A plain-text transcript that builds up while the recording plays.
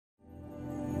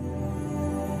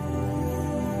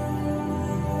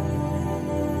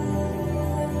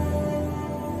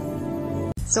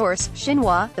Source: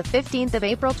 Xinhua, the 15th of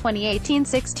April 2018,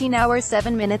 16 hours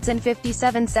 7 minutes and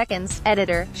 57 seconds.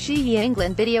 Editor: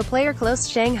 Yinglun. Video player close.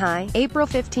 Shanghai, April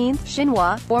 15.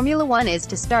 Xinhua, Formula One is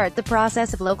to start the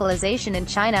process of localization in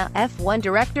China, F1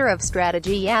 Director of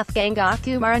Strategy Yath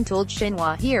Gangakumaran told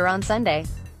Xinhua here on Sunday.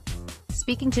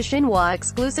 Speaking to Xinhua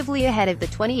exclusively ahead of the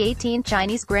 2018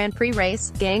 Chinese Grand Prix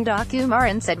race,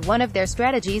 Gangakumaran said one of their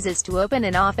strategies is to open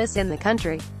an office in the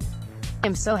country.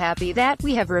 "I'm so happy that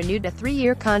we have renewed a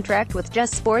 3-year contract with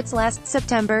Juss Sports last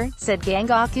September," said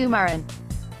Gangakumaran.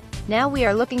 "Now we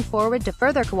are looking forward to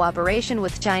further cooperation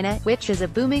with China, which is a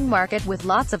booming market with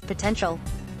lots of potential.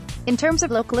 In terms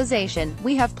of localization,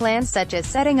 we have plans such as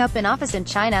setting up an office in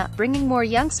China, bringing more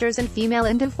youngsters and female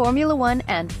into Formula One,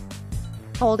 and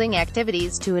holding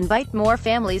activities to invite more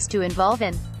families to involve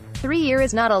in. 3 years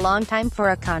is not a long time for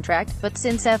a contract, but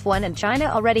since F1 and China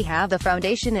already have the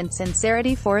foundation and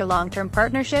sincerity for a long-term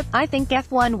partnership, I think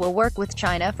F1 will work with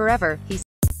China forever," he said.